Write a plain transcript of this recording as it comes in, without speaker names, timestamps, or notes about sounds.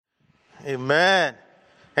Amen.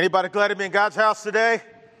 Anybody glad to be in God's house today?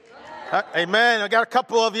 Amen. I got a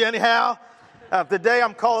couple of you anyhow. The day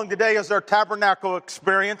I'm calling today is our tabernacle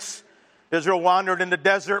experience. Israel wandered in the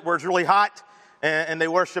desert where it's really hot, and they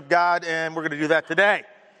worship God, and we're going to do that today.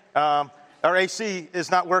 Our AC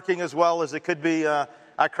is not working as well as it could be.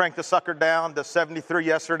 I cranked the sucker down to 73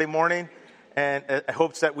 yesterday morning, and it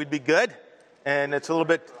hopes that we'd be good. And it's a little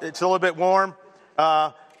bit warm.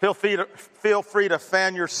 Feel free to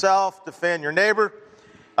fan yourself, to fan your neighbor.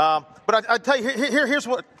 But I tell you, here's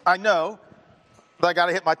what I know. But I got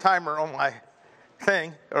to hit my timer on my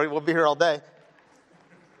thing, or we'll be here all day.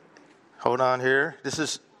 Hold on here. This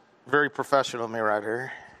is very professional of me right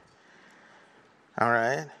here. All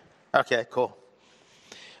right. Okay, cool.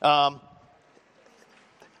 I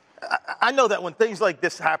know that when things like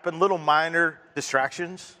this happen, little minor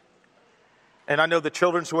distractions, and I know the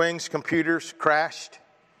children's wings computers crashed,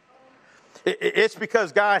 it's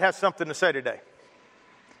because God has something to say today.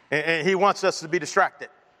 And he wants us to be distracted,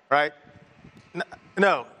 right?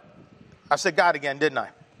 No, I said God again, didn't I?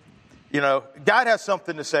 You know, God has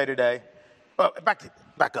something to say today. Well, back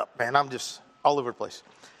up, man. I'm just all over the place.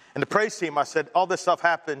 And the praise team, I said, all this stuff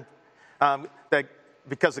happened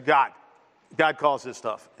because of God. God caused this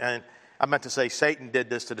stuff. And I meant to say Satan did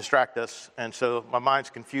this to distract us. And so my mind's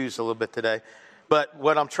confused a little bit today. But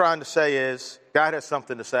what I'm trying to say is God has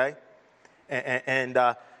something to say. And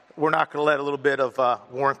we're not going to let a little bit of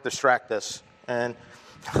warmth distract us. And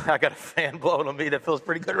I got a fan blowing on me that feels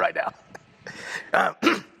pretty good right now.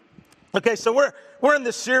 Okay, so we're in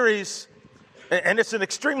this series, and it's an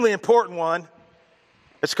extremely important one.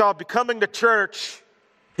 It's called Becoming the Church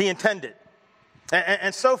He Intended.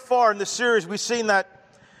 And so far in this series, we've seen that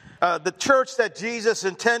the church that Jesus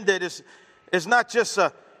intended is not just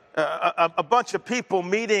a bunch of people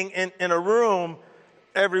meeting in a room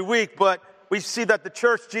every week, but we see that the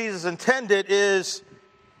church Jesus intended is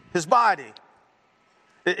his body.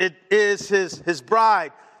 It is his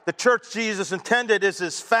bride. The church Jesus intended is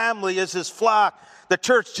his family, is his flock. The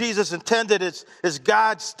church Jesus intended is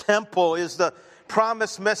God's temple, is the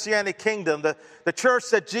promised messianic kingdom. The church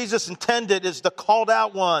that Jesus intended is the called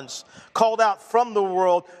out ones, called out from the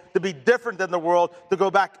world to be different than the world, to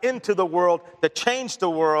go back into the world, to change the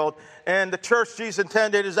world. And the church Jesus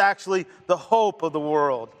intended is actually the hope of the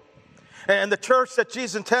world. And the church that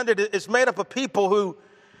Jesus intended is made up of people who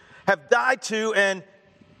have died to and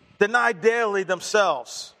denied daily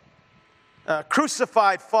themselves.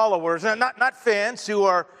 Crucified followers, and not fans, who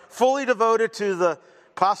are fully devoted to the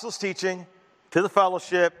apostles' teaching, to the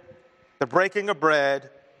fellowship, the breaking of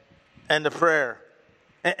bread, and the prayer.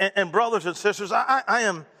 And brothers and sisters, I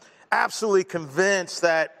am absolutely convinced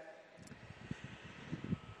that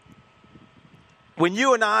when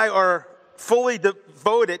you and I are fully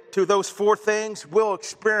devoted to those four things, we'll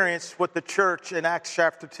experience what the church in Acts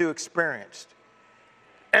chapter 2 experienced.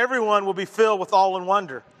 Everyone will be filled with awe and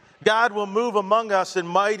wonder. God will move among us in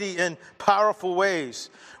mighty and powerful ways.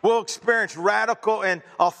 We'll experience radical and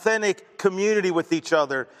authentic community with each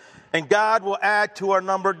other. And God will add to our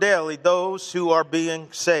number daily those who are being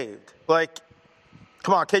saved. Like,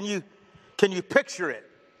 come on, can you picture it?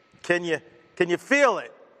 Can you feel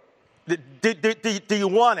it? Do you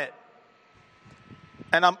want it?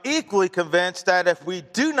 And I'm equally convinced that if we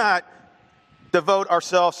do not devote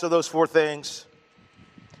ourselves to those four things,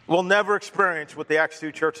 we'll never experience what the Acts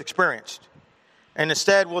 2 church experienced. And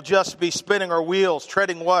instead, we'll just be spinning our wheels,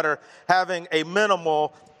 treading water, having a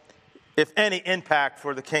minimal, if any, impact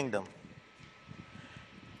for the kingdom.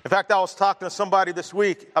 In fact, I was talking to somebody this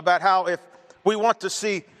week about how if we want to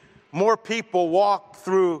see more people walk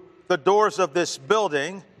through the doors of this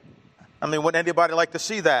building, I mean, would anybody like to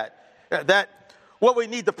see that? That what we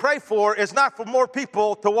need to pray for is not for more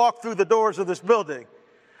people to walk through the doors of this building.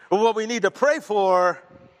 But what we need to pray for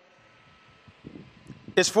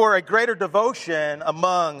is for a greater devotion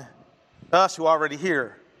among us who are already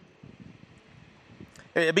here.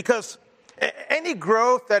 Because any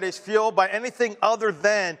growth that is fueled by anything other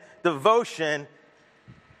than devotion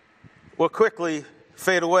will quickly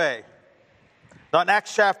fade away. Now, in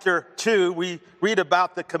Acts chapter 2, we read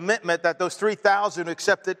about the commitment that those 3,000 who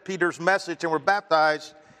accepted Peter's message and were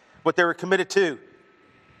baptized, what they were committed to,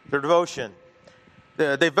 their devotion.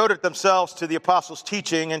 They devoted themselves to the apostles'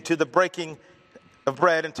 teaching and to the breaking of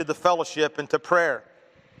bread and to the fellowship and to prayer.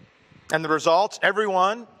 And the results,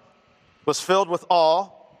 everyone was filled with awe,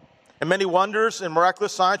 and many wonders and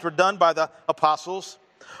miraculous signs were done by the apostles.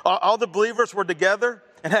 All the believers were together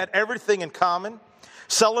and had everything in common.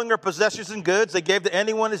 Selling their possessions and goods, they gave to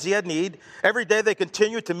anyone as he had need. Every day they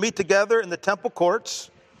continued to meet together in the temple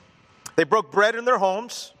courts. They broke bread in their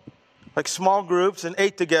homes. like small groups, and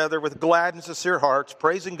ate together with glad and sincere hearts,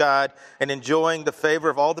 praising God and enjoying the favor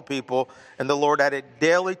of all the people. And the Lord added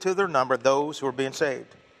daily to their number those who were being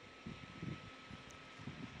saved.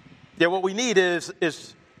 Yeah, what we need is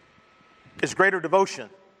greater devotion.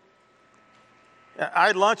 I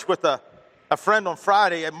had lunch with a friend on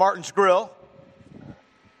Friday at Martin's Grill.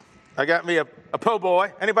 I got me a po'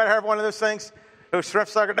 boy. Anybody have one of those things? Those shrimp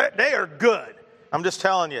suckers? They are good. I'm just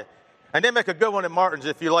telling you. And they make a good one at Martin's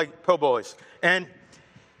if you like po' boys. And,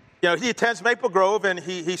 he attends Maple Grove, and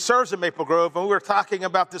he serves at Maple Grove. And we were talking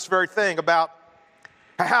about this very thing, about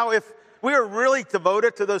how if we are really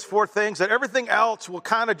devoted to those four things, that everything else will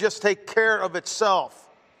kind of just take care of itself.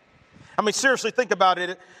 I mean, seriously, think about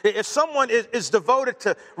it. If someone is devoted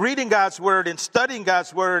to reading God's Word and studying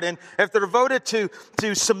God's Word, and if they're devoted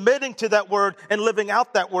to submitting to that Word and living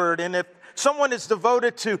out that Word, and if someone is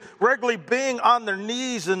devoted to regularly being on their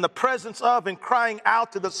knees in the presence of and crying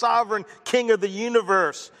out to the sovereign King of the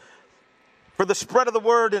universe for the spread of the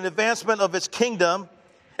Word and advancement of His kingdom,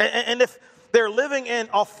 and if they're living in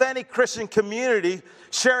authentic Christian community,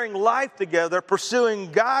 sharing life together,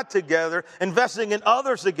 pursuing God together, investing in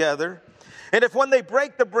others together. And if when they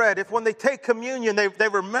break the bread, if when they take communion, they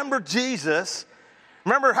remember Jesus,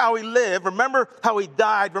 remember how He lived, remember how He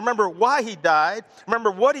died, remember why He died,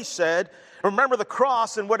 remember what He said, remember the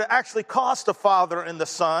cross and what it actually cost the Father and the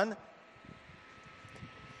Son.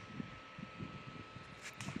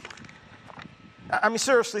 I mean,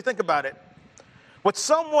 seriously, think about it. Would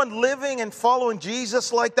someone living and following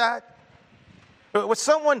Jesus like that, would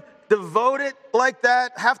someone devoted like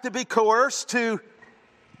that have to be coerced to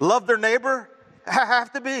love their neighbor?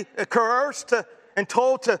 Have to be coerced and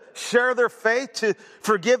told to share their faith, to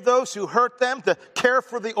forgive those who hurt them, to care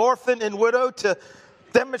for the orphan and widow, to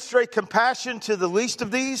demonstrate compassion to the least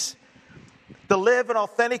of these, to live in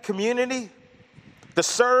authentic community, to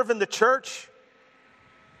serve in the church,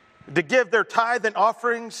 to give their tithe and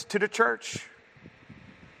offerings to the church?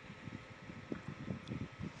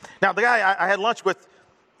 Now, the guy I had lunch with,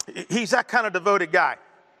 he's that kind of devoted guy.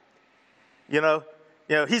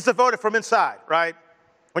 He's devoted from inside, right?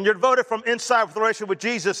 When you're devoted from inside with a relationship with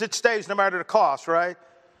Jesus, it stays no matter the cost, right?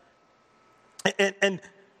 And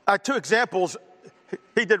two examples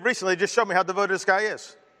he did recently just showed me how devoted this guy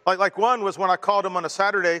is. Like one was when I called him on a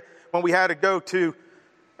Saturday when we had to go to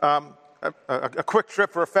a quick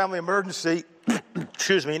trip for a family emergency,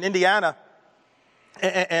 in Indiana,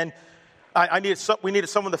 and we needed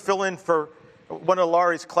someone to fill in for one of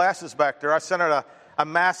Laurie's classes back there. I sent out a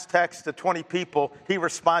mass text to 20 people. He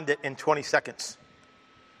responded in 20 seconds.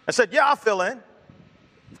 I said, yeah, I'll fill in.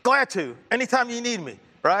 Glad to. Anytime you need me,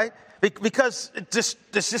 right? Because it's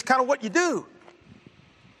just kind of what you do.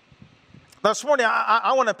 Now, this morning,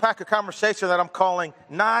 I want to pack a conversation that I'm calling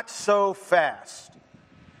Not So Fast.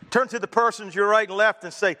 Turn to the persons you're right and left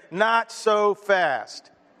and say, not so fast.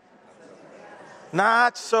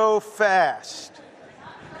 Not so fast.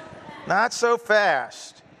 Not so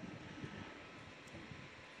fast.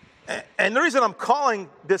 And the reason I'm calling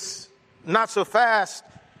this not so fast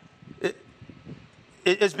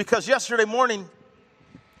is because yesterday morning,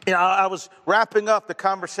 I was wrapping up the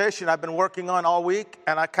conversation I've been working on all week,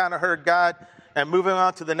 and I kind of heard God, and moving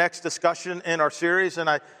on to the next discussion in our series, and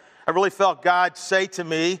I really felt God say to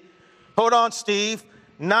me, hold on, Steve,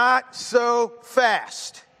 not so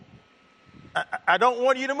fast. I don't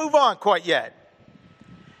want you to move on quite yet.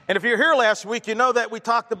 And if you're here last week, you know that we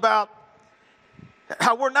talked about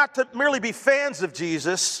how we're not to merely be fans of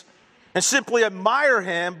Jesus and simply admire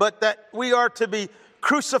Him, but that we are to be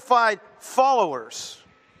crucified followers.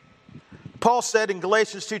 Paul said in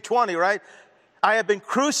Galatians 2:20, right? I have been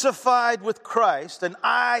crucified with Christ, and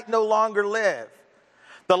I no longer live.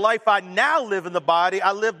 The life I now live in the body,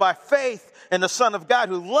 I live by faith in the Son of God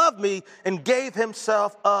who loved me and gave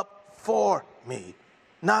Himself up for me.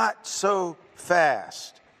 Not so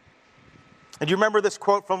fast. And you remember this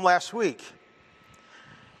quote from last week?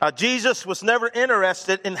 Jesus was never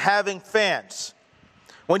interested in having fans.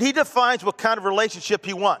 When He defines what kind of relationship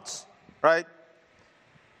He wants, right?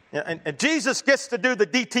 And Jesus gets to do the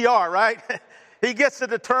DTR, right? He gets to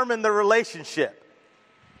determine the relationship.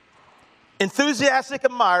 Enthusiastic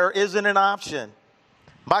admirer isn't an option.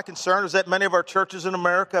 My concern is that many of our churches in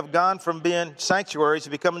America have gone from being sanctuaries to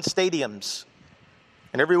becoming stadiums.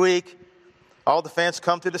 And every week, all the fans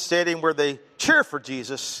come to the stadium where they cheer for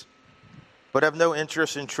Jesus, but have no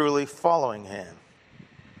interest in truly following Him.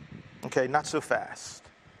 Okay, not so fast.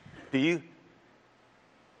 Do you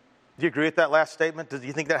agree with that last statement? Do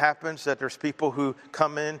you think that happens, that there's people who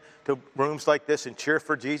come in to rooms like this and cheer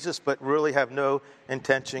for Jesus, but really have no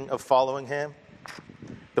intention of following Him?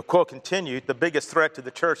 The quote continued, the biggest threat to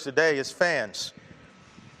the church today is fans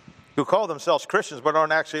who call themselves Christians but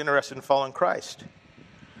aren't actually interested in following Christ.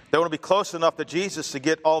 They want to be close enough to Jesus to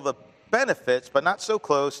get all the benefits, but not so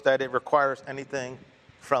close that it requires anything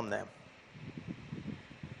from them.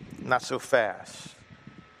 Not so fast.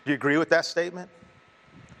 Do you agree with that statement?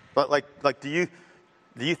 But do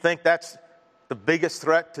you think that's the biggest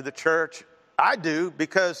threat to the church? I do,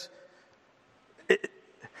 because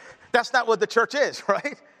that's not what the church is,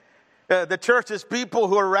 right? The church is people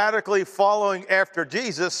who are radically following after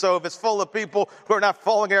Jesus. So if it's full of people who are not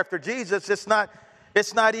following after Jesus, it's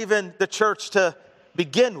not even the church to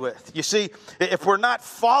begin with. You see, if we're not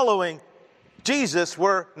following Jesus,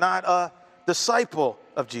 we're not a disciple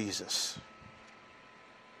of Jesus.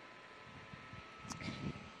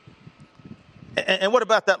 And what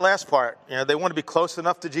about that last part? You know, they want to be close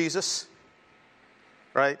enough to Jesus,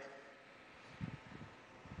 right?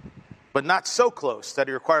 But not so close that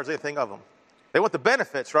he requires anything of them. They want the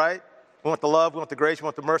benefits, right? We want the love, we want the grace, we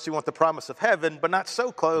want the mercy, we want the promise of heaven, but not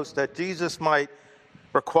so close that Jesus might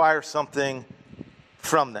require something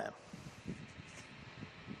from them.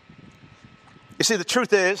 You see, the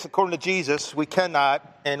truth is, according to Jesus, we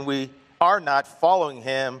cannot and we are not following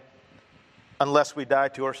him unless we die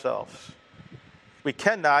to ourselves. We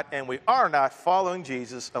cannot and we are not following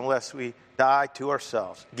Jesus unless we die to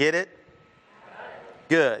ourselves. Get it?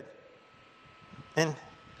 Good. And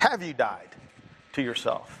have you died to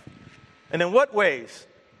yourself? And in what ways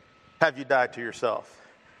have you died to yourself?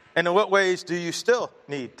 And in what ways do you still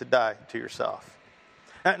need to die to yourself?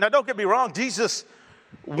 Now, don't get me wrong. Jesus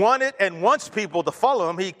wanted and wants people to follow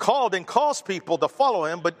him. He called and calls people to follow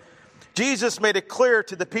him. But Jesus made it clear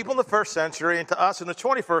to the people in the first century and to us in the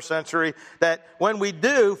 21st century that when we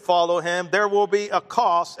do follow him, there will be a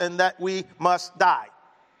cost and that we must die.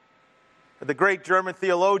 The great German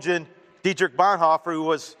theologian Dietrich Bonhoeffer, who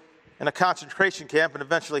was in a concentration camp and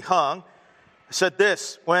eventually hung, said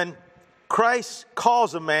this: when Christ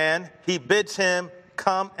calls a man, he bids him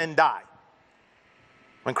come and die.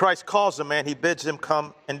 When Christ calls a man, he bids him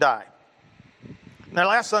come and die. Now,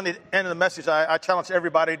 last Sunday, at the end of the message, I challenged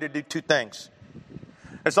everybody to do two things.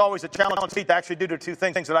 There's always a challenge to actually do the two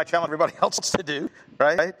things that I challenge everybody else to do,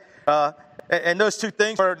 right? And those two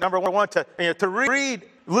things are, number one, to read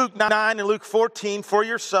Luke 9 and Luke 14 for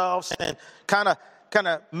yourselves and kind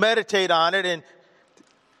of meditate on it and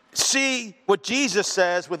see what Jesus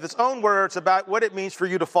says with his own words about what it means for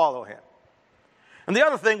you to follow him. And the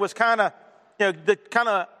other thing was kind of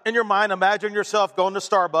in your mind, imagine yourself going to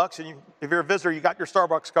Starbucks, and if you're a visitor, you got your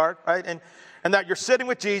Starbucks card, right? And that you're sitting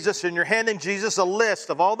with Jesus and you're handing Jesus a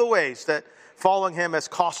list of all the ways that following him has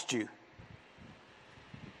cost you.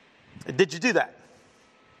 Did you do that?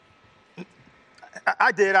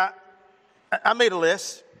 I did. I made a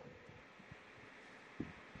list.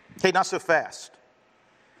 Hey, not so fast.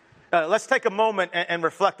 Let's take a moment and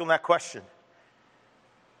reflect on that question.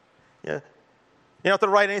 Yeah. You don't have to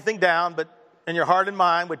write anything down, but in your heart and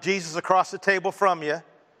mind, with Jesus across the table from you,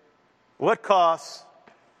 what costs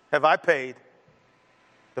have I paid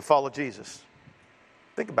to follow Jesus?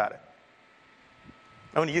 Think about it.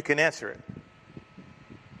 Only you can answer it.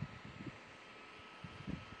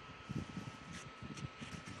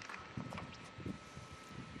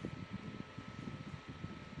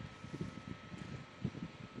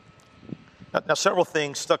 Now, several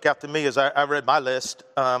things stuck out to me as I read my list,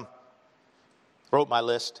 wrote my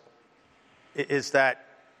list, is that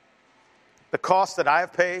the cost that I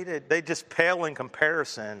have paid, they just pale in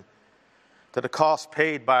comparison to the cost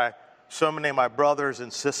paid by so many of my brothers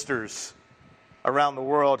and sisters around the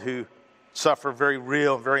world who suffer very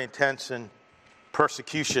real, very intense and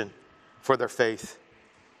persecution for their faith.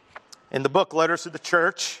 In the book, Letters to the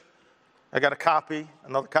Church, I got a copy,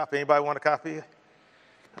 another copy. Anybody want a copy?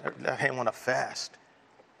 I ain't want to fast.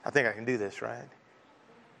 I think I can do this, right?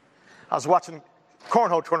 I was watching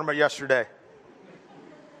cornhole tournament yesterday.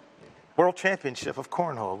 World Championship of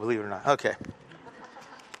Cornhole, believe it or not. Okay.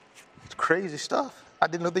 It's crazy stuff. I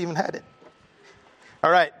didn't know they even had it.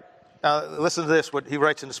 All right. Now, listen to this, what he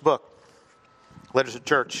writes in this book, Letters to the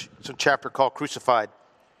Church. It's a chapter called Crucified.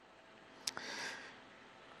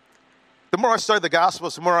 The more I study the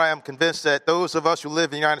Gospels, the more I am convinced that those of us who live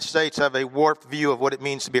in the United States have a warped view of what it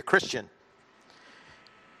means to be a Christian.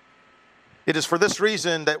 It is for this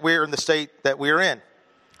reason that we're in the state that we're in.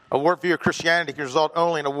 A warped view of Christianity can result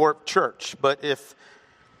only in a warped church. But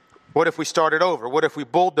what if we started over? What if we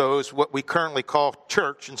bulldoze what we currently call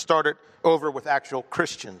church and started over with actual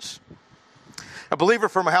Christians? A believer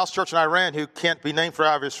from a house church in Iran who can't be named for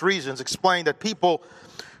obvious reasons explained that people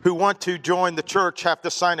who want to join the church have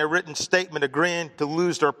to sign a written statement agreeing to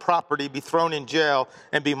lose their property, be thrown in jail,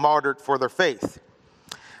 and be martyred for their faith.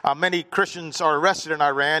 Many Christians are arrested in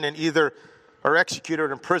Iran and either are executed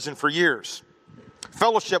or in prison for years.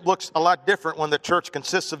 Fellowship looks a lot different when the church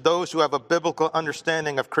consists of those who have a biblical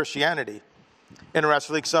understanding of Christianity.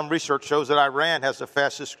 Interestingly, some research shows that Iran has the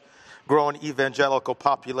fastest growing evangelical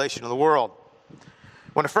population in the world.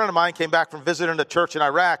 When a friend of mine came back from visiting a church in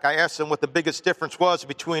Iraq, I asked him what the biggest difference was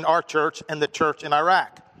between our church and the church in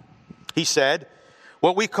Iraq. He said,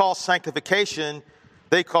 what we call sanctification,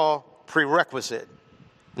 they call prerequisite.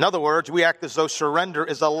 In other words, we act as though surrender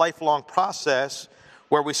is a lifelong process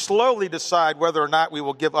where we slowly decide whether or not we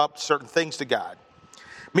will give up certain things to God.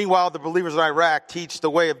 Meanwhile, the believers in Iraq teach the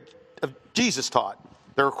way of Jesus taught.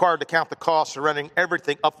 They're required to count the cost, surrendering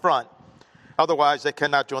everything up front. Otherwise, they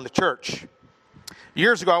cannot join the church.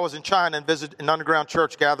 Years ago, I was in China and visited an underground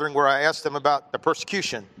church gathering where I asked them about the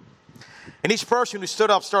persecution. And each person who stood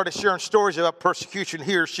up started sharing stories about persecution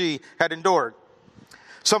he or she had endured.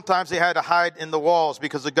 Sometimes they had to hide in the walls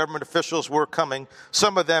because the government officials were coming.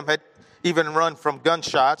 Some of them had even run from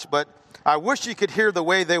gunshots, but I wish you could hear the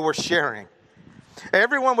way they were sharing.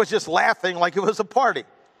 Everyone was just laughing like it was a party.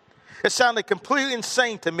 It sounded completely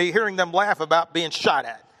insane to me hearing them laugh about being shot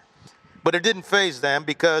at. But it didn't faze them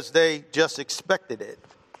because they just expected it.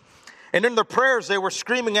 And in their prayers, they were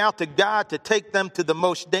screaming out to God to take them to the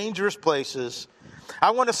most dangerous places.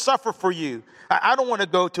 I want to suffer for you. I don't want to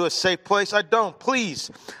go to a safe place. I don't.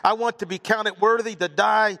 Please. I want to be counted worthy to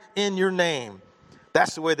die in your name.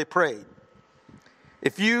 That's the way they prayed.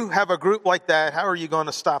 If you have a group like that, how are you going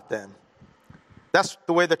to stop them? That's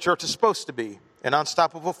the way the church is supposed to be. An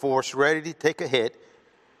unstoppable force ready to take a hit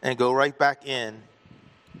and go right back in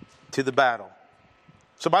to the battle.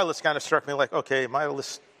 So my list kind of struck me like, okay, my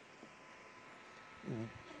list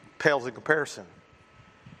pales in comparison.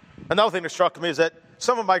 Another thing that struck me is that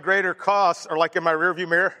some of my greater costs are like in my rearview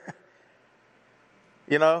mirror.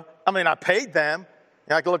 I paid them.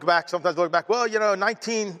 And I can look back, sometimes look back,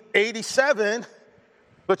 1987,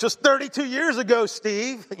 which was 32 years ago,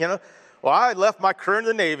 Steve, I left my career in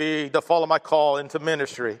the Navy to follow my call into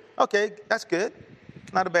ministry. Okay, that's good.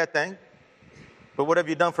 Not a bad thing. But what have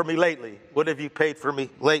you done for me lately? What have you paid for me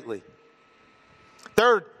lately?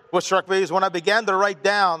 Third, what struck me is when I began to write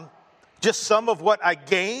down just some of what I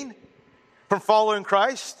gained from following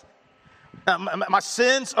Christ. My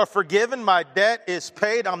sins are forgiven. My debt is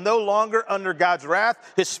paid. I'm no longer under God's wrath.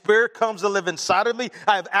 His Spirit comes to live inside of me.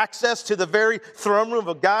 I have access to the very throne room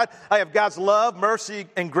of God. I have God's love, mercy,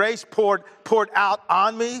 and grace poured out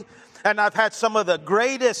on me. And I've had some of the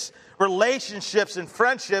greatest relationships and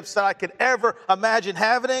friendships that I could ever imagine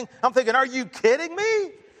having. I'm thinking, are you kidding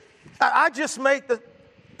me? I just made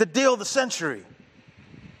the deal of the century.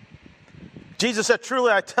 Jesus said,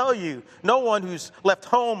 truly, I tell you, no one who's left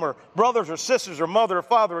home or brothers or sisters or mother or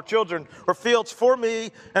father or children or fields for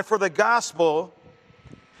me and for the gospel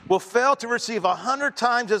will fail to receive 100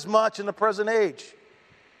 times as much in the present age.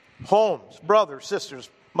 Homes, brothers,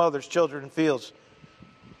 sisters, mothers, children, and fields.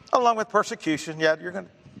 Along with persecution, there's going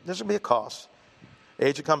to be a cost.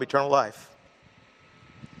 Age to come, eternal life.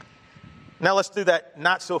 Now let's do that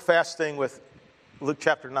not so fast thing with Luke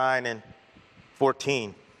chapter 9 and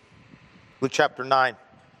 14. Luke chapter 9,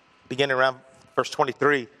 beginning around verse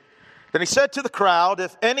 23. Then he said to the crowd,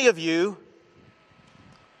 if any of you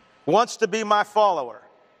wants to be my follower,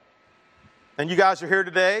 and you guys are here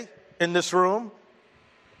today in this room,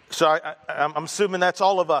 so I'm assuming that's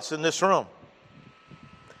all of us in this room.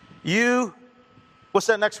 What's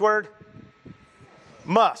that next word?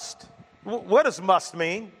 Must. What does must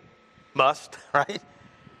mean? Must, right?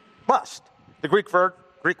 Must. The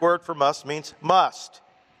Greek word for must means must.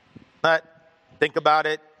 Not think about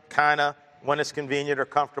it, kind of, when it's convenient or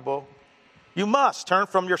comfortable. You must turn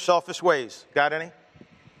from your selfish ways. Got any?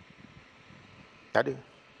 I do.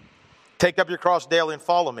 Take up your cross daily and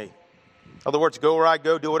follow me. In other words, go where I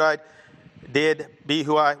go, do what I did, be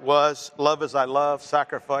who I was, love as I love,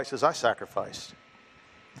 sacrifice as I sacrificed.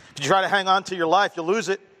 If you try to hang on to your life, you'll lose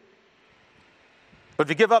it. But if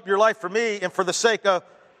you give up your life for me and for the sake of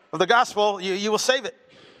the gospel, you will save it.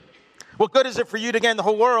 What good is it for you to gain the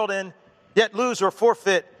whole world and yet lose or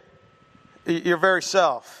forfeit your very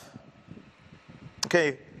self?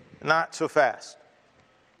 Okay, not so fast.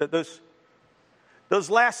 Those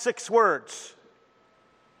last 6 words,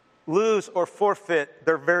 lose or forfeit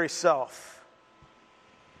their very self.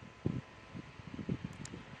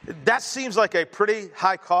 That seems like a pretty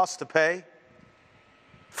high cost to pay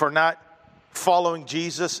for not following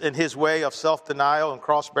Jesus in his way of self-denial and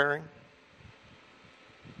cross-bearing.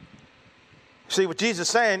 See what Jesus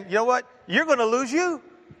is saying, you know what? You're going to lose you.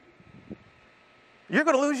 you're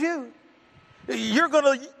going to lose you. You're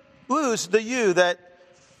going to lose the you that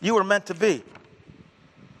you were meant to be.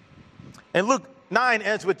 And Luke 9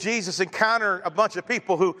 ends with Jesus encountering a bunch of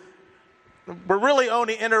people who were really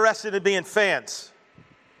only interested in being fans.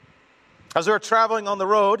 As they were traveling on the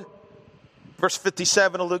road, verse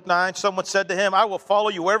 57 of Luke 9, someone said to him, I will follow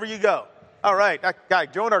you wherever you go. All right, that guy,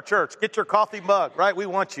 join our church. Get your coffee mug, right? We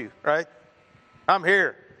want you, right? I'm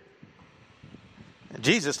here. And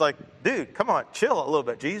Jesus like, dude, come on, chill a little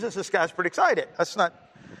bit. Jesus, this guy's pretty excited.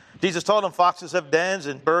 Jesus told him, foxes have dens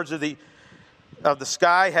and birds of the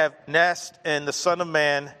sky have nests, and the Son of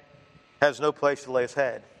Man has no place to lay his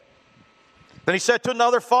head. Then he said to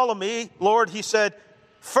another, follow me, Lord. He said,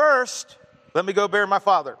 first, let me go bury my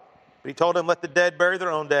father. But he told him, let the dead bury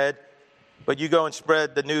their own dead, but you go and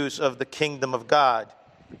spread the news of the kingdom of God.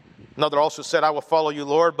 Another also said, I will follow you,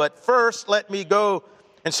 Lord, but first let me go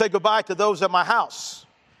and say goodbye to those at my house.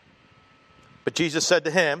 But Jesus said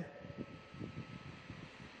to him,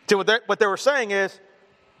 what they were saying is,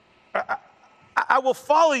 I will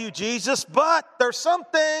follow you, Jesus, but there's some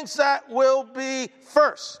things that will be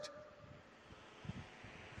first.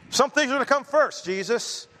 Some things are going to come first,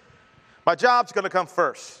 Jesus. My job's going to come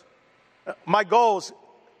first. My goals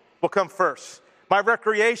will come first. My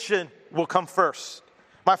recreation will come first.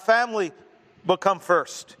 My family will come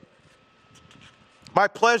first. My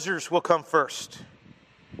pleasures will come first.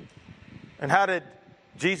 And how did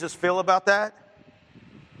Jesus feel about that?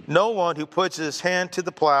 No one who puts his hand to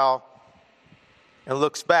the plow and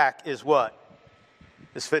looks back is what?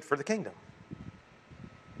 Is fit for the kingdom.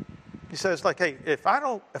 He says, like, hey, if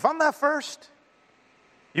I'm not first,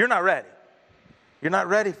 you're not ready. You're not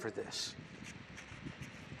ready for this.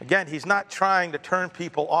 Again, he's not trying to turn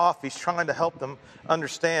people off. He's trying to help them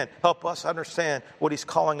understand, help us understand what he's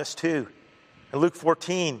calling us to. In Luke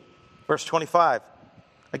 14, verse 25,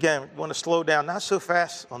 again, we want to slow down, not so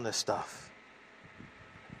fast on this stuff.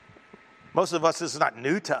 Most of us, this is not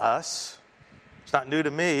new to us. It's not new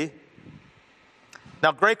to me.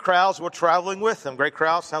 Now, great crowds were traveling with him. Great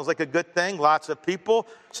crowds sounds like a good thing. Lots of people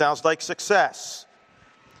sounds like success.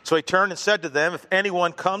 So he turned and said to them, if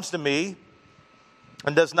anyone comes to me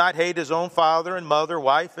and does not hate his own father and mother,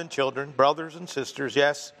 wife and children, brothers and sisters,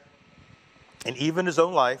 yes, and even his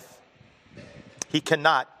own life, he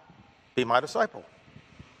cannot be my disciple.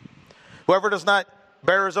 Whoever does not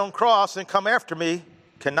bear his own cross and come after me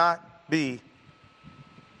cannot be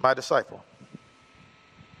my disciple.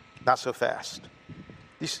 Not so fast.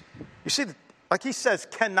 You see, like he says,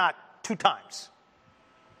 cannot 2 times.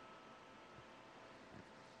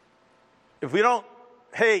 If we don't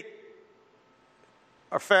hate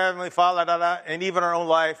our family, father, and even our own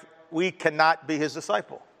life, we cannot be his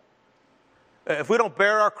disciple. If we don't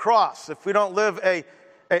bear our cross, if we don't live a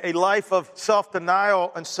life of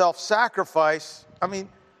self-denial and self-sacrifice, I mean,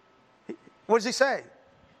 what does he say?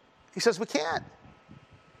 He says we can't.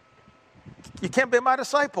 You can't be my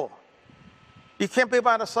disciple. You can't be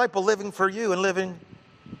my disciple living for you and living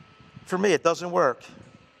for me. It doesn't work.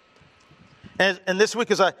 And this week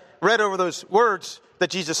as I read over those words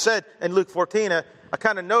that Jesus said in Luke 14, I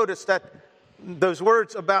kind of noticed that those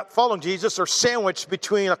words about following Jesus are sandwiched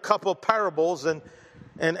between a couple of parables and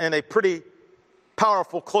a pretty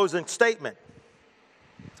powerful closing statement.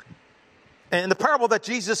 And the parable that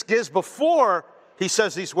Jesus gives before he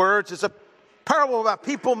says these words is a parable about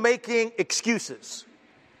people making excuses.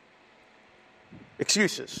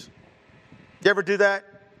 Excuses. You ever do that?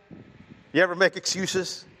 You ever make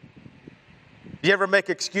excuses? You ever make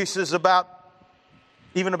excuses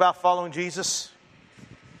even about following Jesus?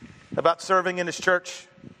 About serving in his church?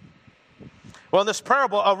 Well, in this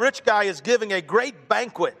parable, a rich guy is giving a great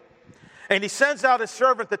banquet. And he sends out his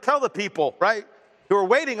servant to tell the people, right, who are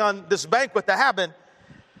waiting on this banquet to happen,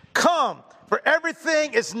 come, for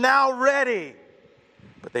everything is now ready.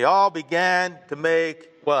 But they all began to make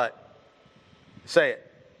what? Say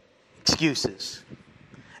it. Excuses.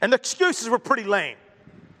 And the excuses were pretty lame.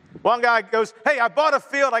 One guy goes, hey, I bought a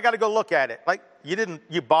field, I got to go look at it. Like,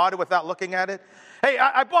 you bought it without looking at it? Hey,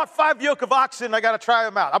 I bought 5 yoke of oxen, I got to try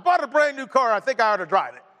them out. I bought a brand new car, I think I ought to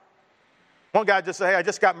drive it. One guy just said, hey, I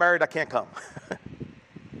just got married, I can't come.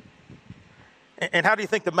 And how do you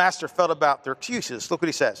think the master felt about their excuses? Look what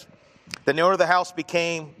he says. Then the owner of the house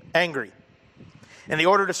became angry. And he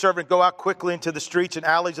ordered a servant, go out quickly into the streets and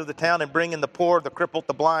alleys of the town and bring in the poor, the crippled,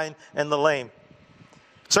 the blind, and the lame.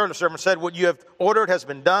 So the servant said, what you have ordered has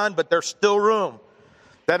been done, but there's still room.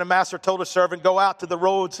 Then the master told his servant, go out to the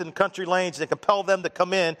roads and country lanes and compel them to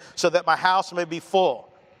come in so that my house may be full.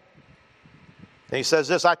 And he says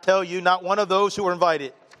this, I tell you, not one of those who are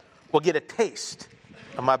invited will get a taste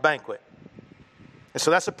of my banquet. And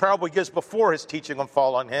so that's the parable he gives before his teaching on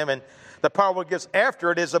following him. And the parable he gives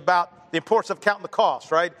after it is about the importance of counting the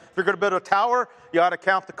cost, right? If you're going to build a tower, you ought to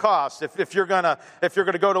count the cost. If you're going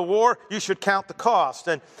to go to war, you should count the cost.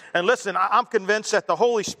 And listen, I'm convinced that the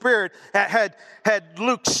Holy Spirit had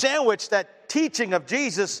Luke sandwiched that teaching of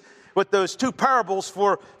Jesus with those two parables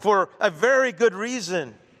for a very good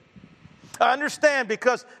reason. I understand,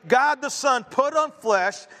 because God the Son put on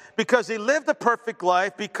flesh, because he lived a perfect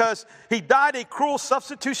life, because he died a cruel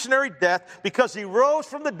substitutionary death, because he rose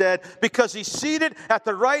from the dead, because he's seated at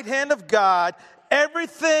the right hand of God.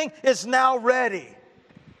 Everything is now ready.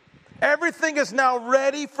 Everything is now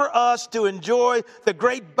ready for us to enjoy the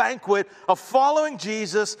great banquet of following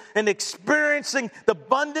Jesus and experiencing the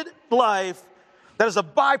abundant life that is a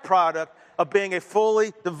byproduct of being a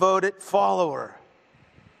fully devoted follower.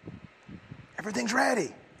 Everything's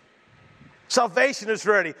ready. Salvation is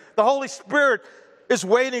ready. The Holy Spirit is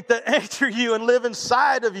waiting to enter you and live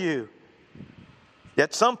inside of you.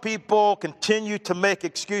 Yet some people continue to make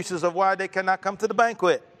excuses of why they cannot come to the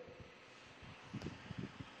banquet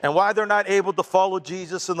and why they're not able to follow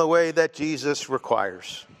Jesus in the way that Jesus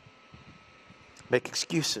requires. Make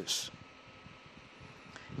excuses.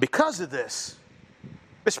 Because of this,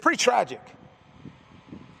 it's pretty tragic.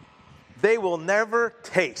 They will never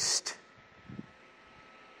taste.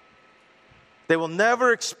 They will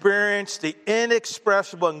never experience the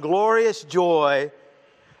inexpressible and glorious joy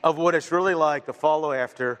of what it's really like to follow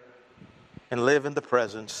after and live in the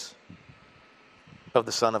presence of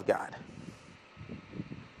the Son of God.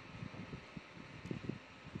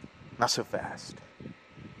 Not so fast. I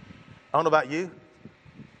don't know about you.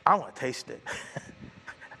 I want to taste it.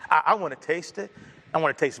 I want to taste it. I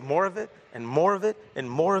want to taste more of it and more of it and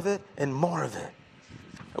more of it and more of it.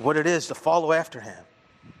 What it is to follow after him.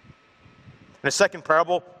 And the second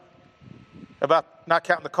parable about not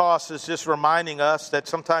counting the cost is just reminding us that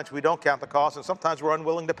sometimes we don't count the cost and sometimes we're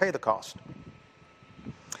unwilling to pay the cost.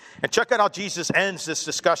 And check out how Jesus ends this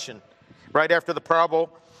discussion. Right after the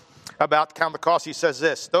parable about counting the cost, he says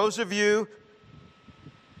this: those of you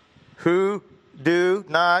who do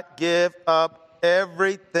not give up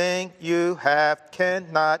everything you have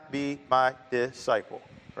cannot be my disciple.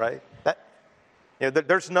 Right?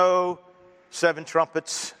 There's no 7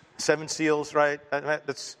 trumpets, 7 seals, right?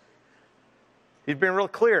 He's been real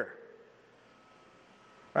clear,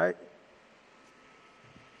 right?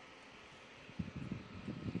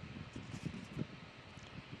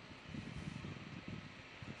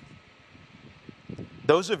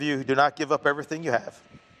 Those of you who do not give up everything you have,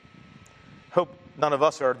 hope none of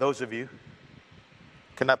us are those of you,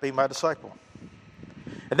 cannot be my disciple.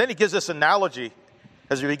 And then he gives this analogy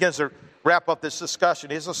as he begins to wrap up this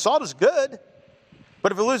discussion. He says, salt is good.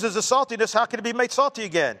 But if it loses its saltiness, how can it be made salty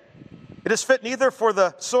again? It is fit neither for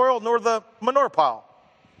the soil nor the manure pile.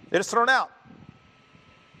 It is thrown out.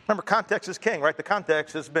 Remember, context is king, right? The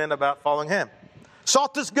context has been about following him.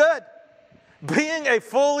 Salt is good. Being a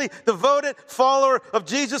fully devoted follower of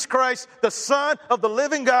Jesus Christ, the Son of the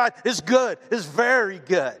living God, is good, is very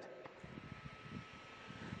good.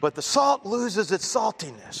 But the salt loses its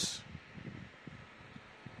saltiness.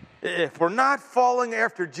 If we're not following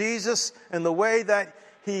after Jesus in the way that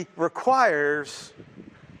he requires,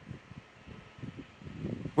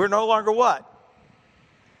 we're no longer what?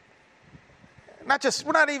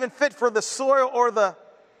 We're not even fit for the soil or the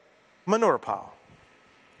manure pile.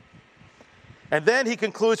 And then he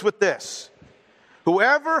concludes with this: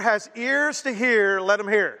 whoever has ears to hear, let him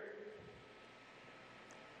hear.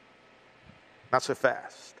 Not so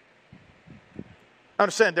fast.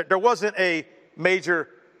 Understand that there wasn't a major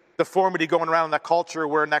deformity going around in that culture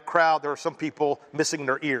where in that crowd there were some people missing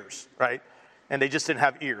their ears, right? And they just didn't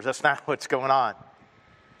have ears. That's not what's going on.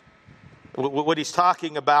 What he's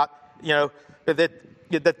talking about,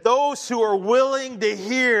 that those who are willing to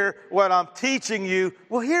hear what I'm teaching you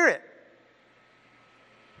will hear it.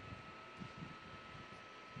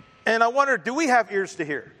 And I wonder, do we have ears to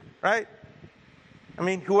hear, right? I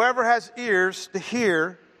mean, whoever has ears to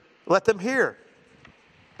hear, let them hear.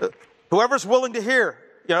 Whoever's willing to hear.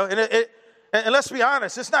 And let's be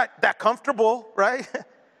honest, it's not that comfortable, right?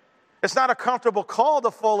 It's not a comfortable call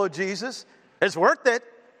to follow Jesus. It's worth it,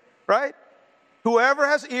 right? Whoever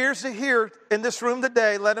has ears to hear in this room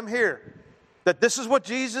today, let him hear. That this is what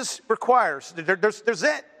Jesus requires. There's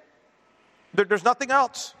it. There's nothing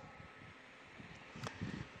else.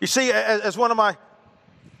 You see, as one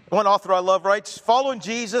author I love writes, following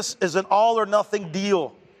Jesus is an all or nothing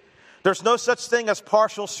deal. There's no such thing as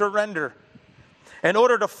partial surrender. In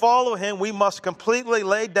order to follow him, we must completely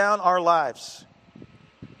lay down our lives.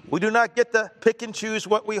 We do not get to pick and choose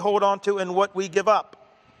what we hold on to and what we give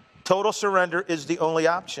up. Total surrender is the only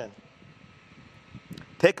option.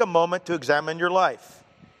 Take a moment to examine your life.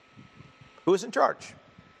 Who is in charge?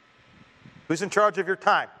 Who's in charge of your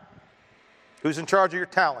time? Who's in charge of your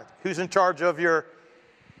talent? Who's in charge of your,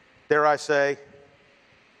 dare I say,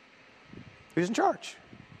 who's in charge?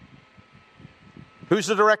 Who's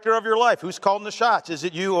the director of your life? Who's calling the shots? Is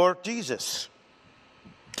it you or Jesus?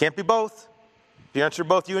 Can't be both. If you answer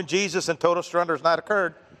both you and Jesus, and total surrender has not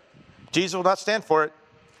occurred, Jesus will not stand for it.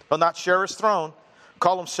 He'll not share his throne.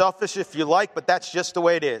 Call him selfish if you like, but that's just the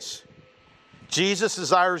way it is. Jesus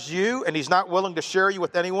desires you, and he's not willing to share you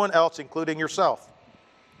with anyone else, including yourself.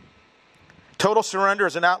 Total surrender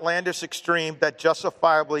is an outlandish extreme that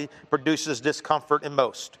justifiably produces discomfort in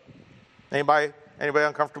most. Anybody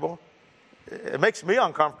uncomfortable? It makes me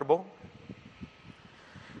uncomfortable.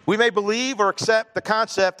 We may believe or accept the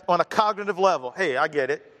concept on a cognitive level. Hey, I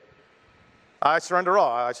get it. I surrender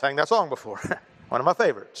all. I sang that song before. One of my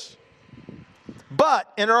favorites.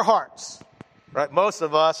 But in our hearts, right, most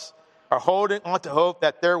of us are holding on to hope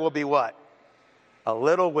that there will be what? A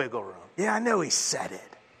little wiggle room. Yeah, I know he said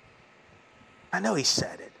it. I know he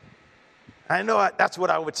said it. I know that's what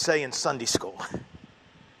I would say in Sunday school.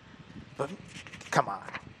 But come on.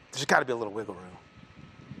 There's got to be a little wiggle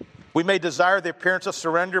room. We may desire the appearance of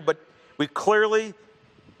surrender, but we clearly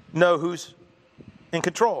know who's in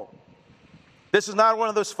control. This is not one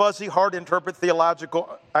of those fuzzy, hard-to-interpret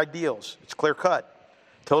theological ideals. It's clear-cut.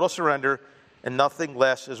 Total surrender, and nothing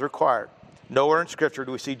less is required. Nowhere in Scripture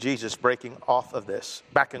do we see Jesus backing off of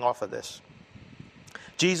this.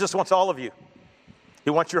 Jesus wants all of you. He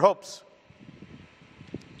wants your hopes,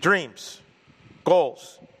 dreams,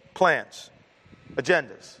 goals, plans,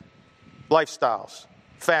 agendas, lifestyles,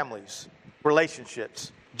 families,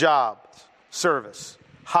 relationships, jobs, service,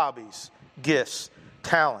 hobbies, gifts,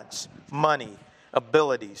 talents, money,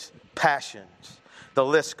 abilities, passions. The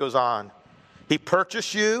list goes on. He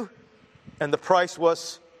purchased you, and the price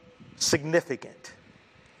was significant.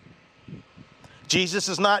 Jesus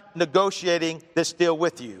is not negotiating this deal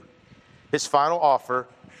with you. His final offer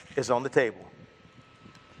is on the table.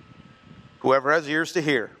 Whoever has ears to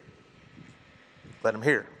hear, let him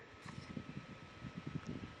hear.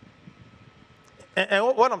 And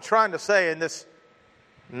what I'm trying to say in this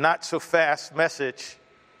not so fast message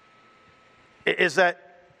is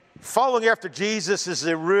that following after Jesus is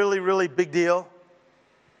a really, really big deal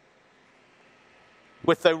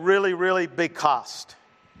with a really, really big cost.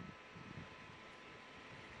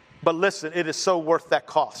 But listen, it is so worth that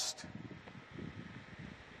cost.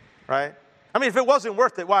 Right? I mean, if it wasn't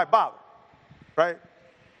worth it, why bother? Right?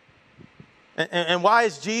 And why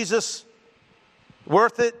is Jesus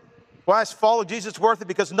worth it? Why is following Jesus worth it?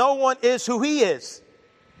 Because no one is who he is.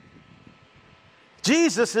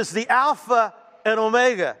 Jesus is the Alpha and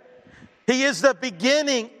Omega. He is the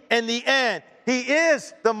beginning and the end. He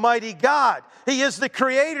is the mighty God. He is the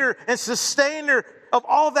creator and sustainer of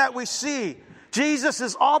all that we see. Jesus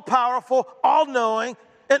is all-powerful, all-knowing,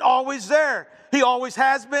 and always there. He always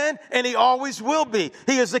has been, and he always will be.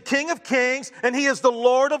 He is the King of Kings, and he is the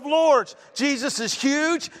Lord of Lords. Jesus is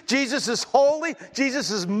huge. Jesus is holy.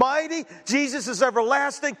 Jesus is mighty. Jesus is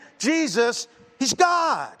everlasting. Jesus, he's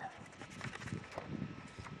God.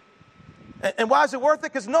 And why is it worth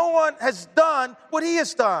it? Because no one has done what he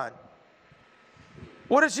has done.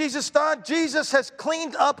 What has Jesus done? Jesus has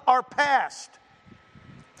cleaned up our past.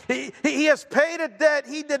 He has paid a debt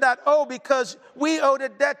he did not owe because we owed a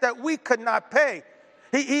debt that we could not pay.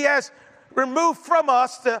 He has removed from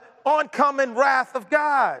us the oncoming wrath of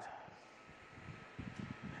God.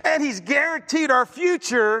 And he's guaranteed our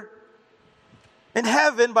future in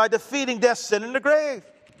heaven by defeating death, sin, and the grave.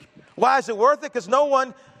 Why is it worth it? Because no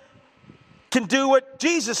one can do what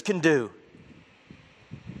Jesus can do.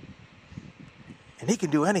 And he can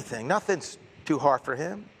do anything. Nothing's too hard for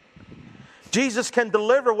him. Jesus can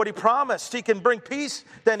deliver what he promised. He can bring peace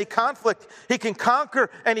to any conflict. He can conquer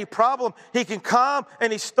any problem. He can calm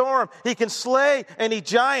any storm. He can slay any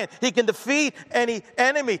giant. He can defeat any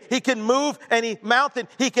enemy. He can move any mountain.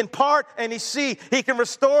 He can part any sea. He can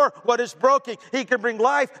restore what is broken. He can bring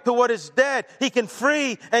life to what is dead. He can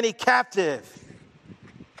free any captive.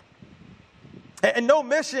 And no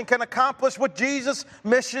mission can accomplish what Jesus'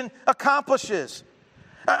 mission accomplishes.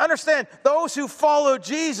 Understand, those who follow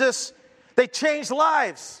Jesus, they change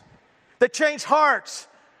lives. They change hearts.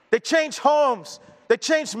 They change homes. They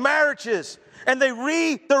change marriages. And they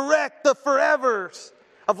redirect the forevers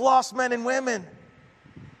of lost men and women.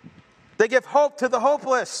 They give hope to the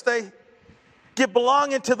hopeless. They give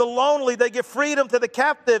belonging to the lonely. They give freedom to the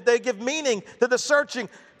captive. They give meaning to the searching.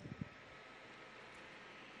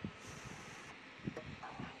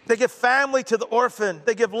 They give family to the orphan.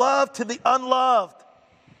 They give love to the unloved.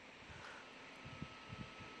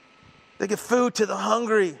 They give food to the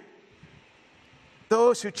hungry.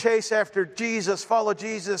 Those who chase after Jesus, follow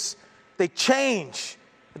Jesus, they change.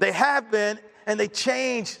 They have been, and they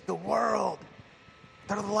change the world.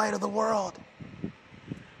 They're the light of the world.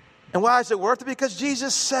 And why is it worth it? Because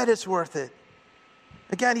Jesus said it's worth it.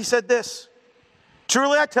 Again, he said this,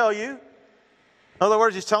 truly I tell you, in other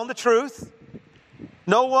words, he's telling the truth,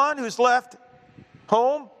 no one who's left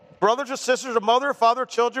home, brothers or sisters, or mother or father, or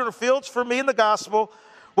children, or fields for me in the gospel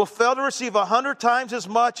will fail to receive 100 times as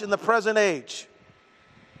much in the present age.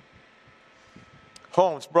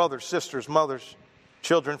 Homes, brothers, sisters, mothers,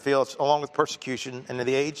 children, fields, along with persecution, and in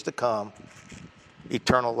the age to come,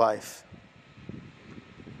 eternal life.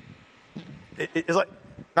 It's like,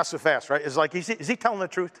 not so fast, right? It's like, is he telling the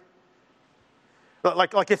truth?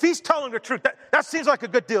 Like if he's telling the truth, that seems like a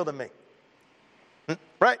good deal to me.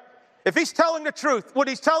 Right? If he's telling the truth, what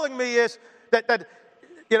he's telling me is that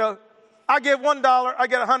you know, I give $1, I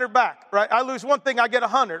get 100 back, right? I lose one thing, I get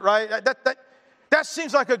 100, right? That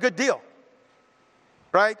seems like a good deal,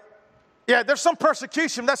 right? Yeah, there's some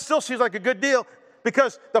persecution. That still seems like a good deal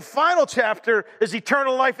because the final chapter is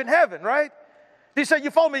eternal life in heaven, right? He said,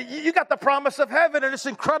 you follow me, you got the promise of heaven and this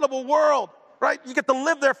incredible world, right? You get to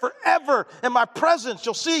live there forever in my presence.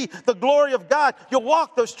 You'll see the glory of God. You'll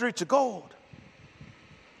walk those streets of gold.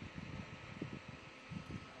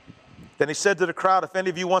 Then he said to the crowd, if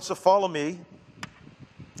any of you wants to follow me,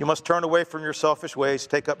 you must turn away from your selfish ways,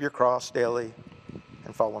 take up your cross daily,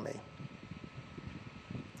 and follow me.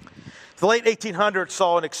 The late 1800s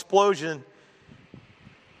saw an explosion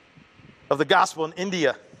of the gospel in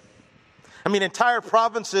India. I mean, entire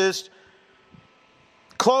provinces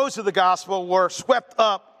closed to the gospel were swept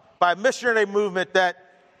up by a missionary movement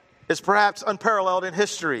that is perhaps unparalleled in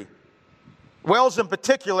history. Wales, in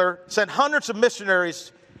particular, sent hundreds of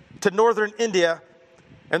missionaries to northern India,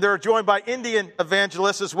 and they were joined by Indian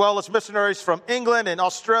evangelists as well as missionaries from England and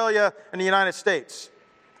Australia and the United States.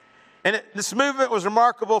 And this movement was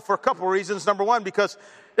remarkable for a couple of reasons. Number one, because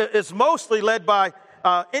it's mostly led by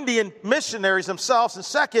Indian missionaries themselves. And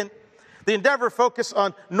second, the endeavor focused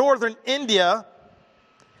on northern India,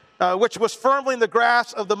 which was firmly in the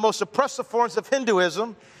grasp of the most oppressive forms of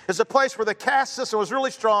Hinduism, is a place where the caste system was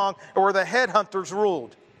really strong and where the headhunters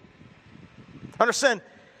ruled. Understand,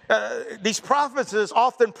 these provinces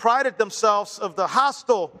often prided themselves of the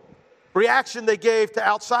hostile reaction they gave to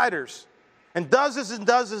outsiders. And dozens and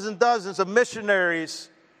dozens and dozens of missionaries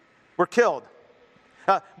were killed.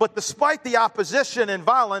 But despite the opposition and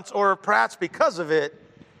violence, or perhaps because of it,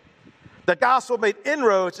 the gospel made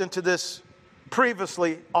inroads into this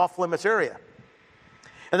previously off-limits area.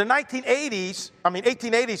 In the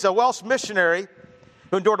 1880s, a Welsh missionary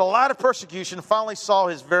who endured a lot of persecution finally saw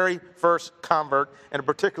his very first convert in a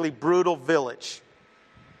particularly brutal village.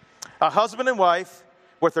 A husband and wife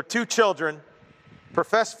with their 2 children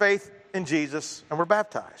professed faith in Jesus and were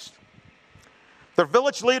baptized. Their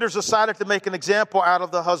village leaders decided to make an example out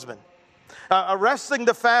of the husband. Arresting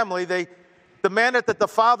the family, they demanded that the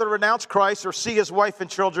father renounce Christ or see his wife and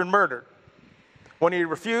children murdered. When he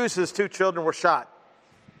refused, his 2 children were shot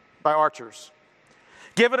by archers.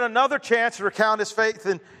 Given another chance to recount his faith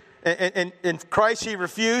in Christ, he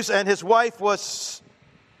refused, and his wife was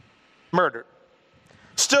murdered.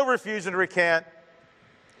 Still refusing to recant,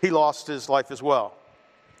 he lost his life as well.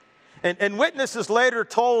 And witnesses later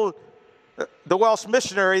told the Welsh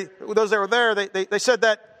missionary, those that were there, they said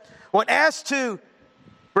that when asked to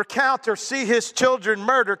recount or see his children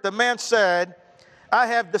murdered, the man said, I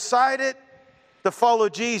have decided to follow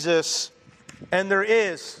Jesus, and there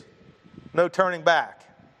is no turning back.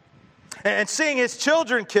 And seeing his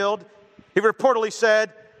children killed, he reportedly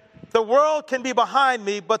said, the world can be behind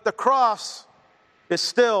me, but the cross is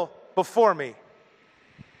still before me.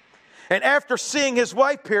 And after seeing his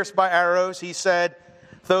wife pierced by arrows, he said,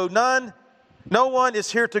 though no one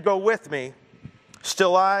is here to go with me,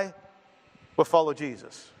 still I will follow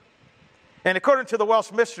Jesus. And according to the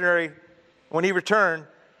Welsh missionary, when he returned,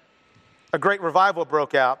 a great revival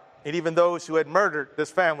broke out, and even those who had murdered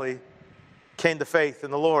this family came to faith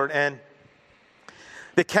in the Lord. And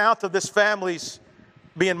the account of this family's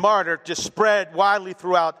being martyred just spread widely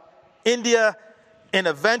throughout India, and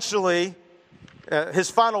eventually his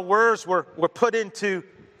final words were put into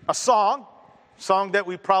a song that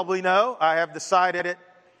we probably know. I have decided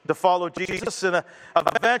to follow Jesus. And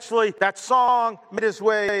eventually that song made its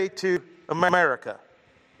way to America.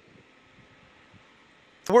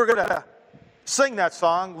 We're going to sing that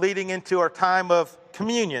song leading into our time of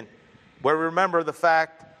communion, where we remember the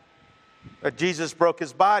fact that Jesus broke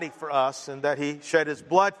his body for us and that he shed his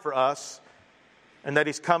blood for us and that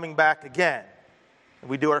he's coming back again. And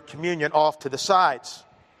we do our communion off to the sides.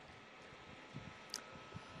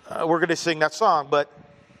 We're going to sing that song, but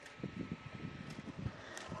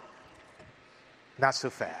not so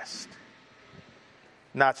fast.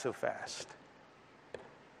 Not so fast.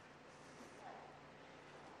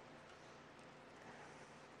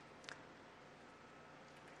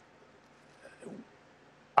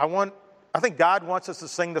 I think God wants us to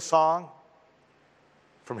sing the song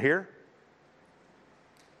from here,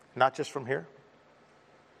 not just from here.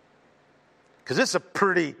 Because it's a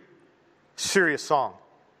pretty serious song.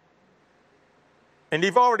 And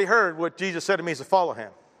you've already heard what Jesus said it means to follow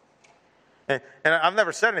him. And I've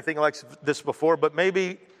never said anything like this before, but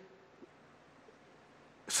maybe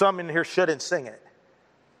some in here shouldn't sing it.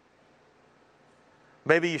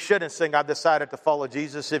 Maybe you shouldn't sing, I've decided to follow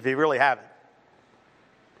Jesus, if you really haven't.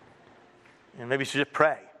 And maybe you should just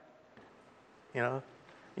pray. And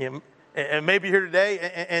maybe you're here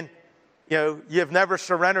today and you've never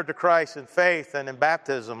surrendered to Christ in faith and in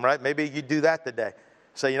baptism, right? Maybe you do that today.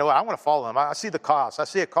 Say, I want to follow him. I see the cost. I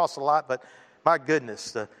see it costs a lot, but my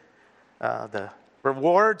goodness, the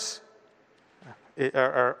rewards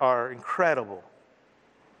are incredible.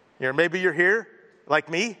 Maybe you're here like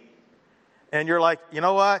me, and you're like, you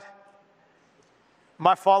know what?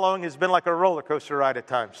 My following has been like a roller coaster ride at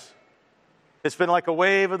times. It's been like a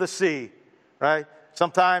wave of the sea, right?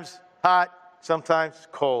 Sometimes hot, sometimes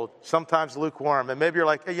cold, sometimes lukewarm. And maybe you're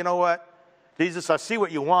like, hey, you know what? Jesus, I see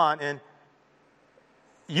what you want, and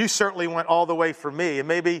you certainly went all the way for me. And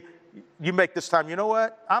maybe you make this time, you know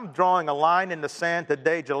what? I'm drawing a line in the sand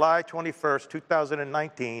today, July 21st,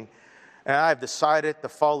 2019, and I've decided to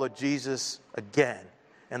follow Jesus again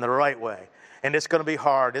in the right way. And it's going to be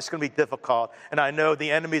hard. It's going to be difficult. And I know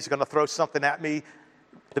the enemy is going to throw something at me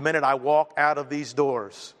the minute I walk out of these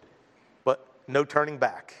doors. But no turning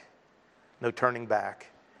back. No turning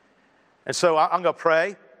back. And so I'm going to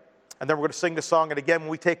pray. And then we're going to sing the song. And again, when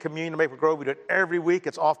we take communion to Maple Grove, we do it every week.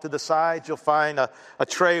 It's off to the sides. You'll find a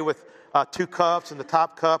tray with 2 cups. In the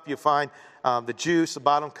top cup, you'll find the juice. The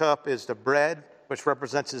bottom cup is the bread, which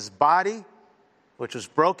represents his body, which was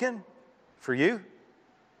broken for you.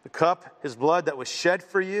 The cup, his blood that was shed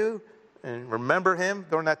for you. And remember him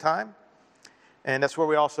during that time. And that's where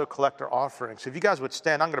we also collect our offerings. So if you guys would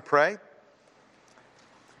stand, I'm going to pray.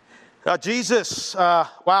 Jesus,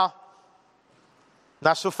 wow,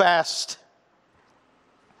 not so fast.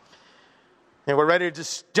 And we're ready to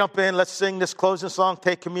just jump in. Let's sing this closing song,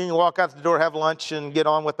 take communion, walk out the door, have lunch, and get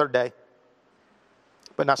on with our day.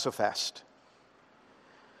 But not so fast.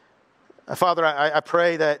 Father, I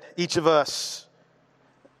pray that each of us,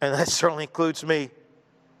 and that certainly includes me,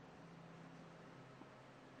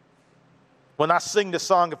 will not sing the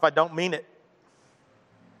song if I don't mean it.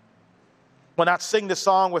 Will not sing the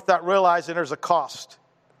song without realizing there's a cost.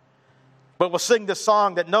 But we'll sing the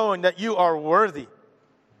song that knowing that you are worthy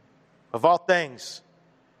of all things.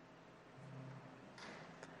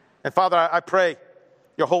 And Father, I pray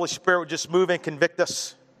your Holy Spirit would just move and convict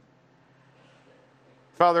us.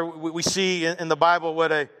 Father, we see in the Bible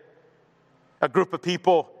what a group of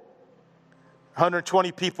people,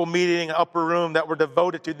 120 people meeting in an upper room that were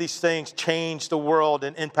devoted to these things, changed the world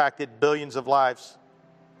and impacted billions of lives.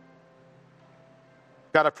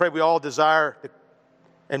 God, I pray we all desire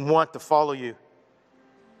and want to follow you.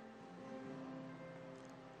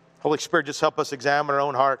 Holy Spirit, just help us examine our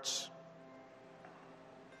own hearts.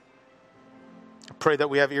 I pray that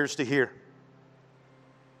we have ears to hear.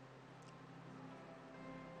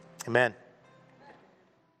 Amen.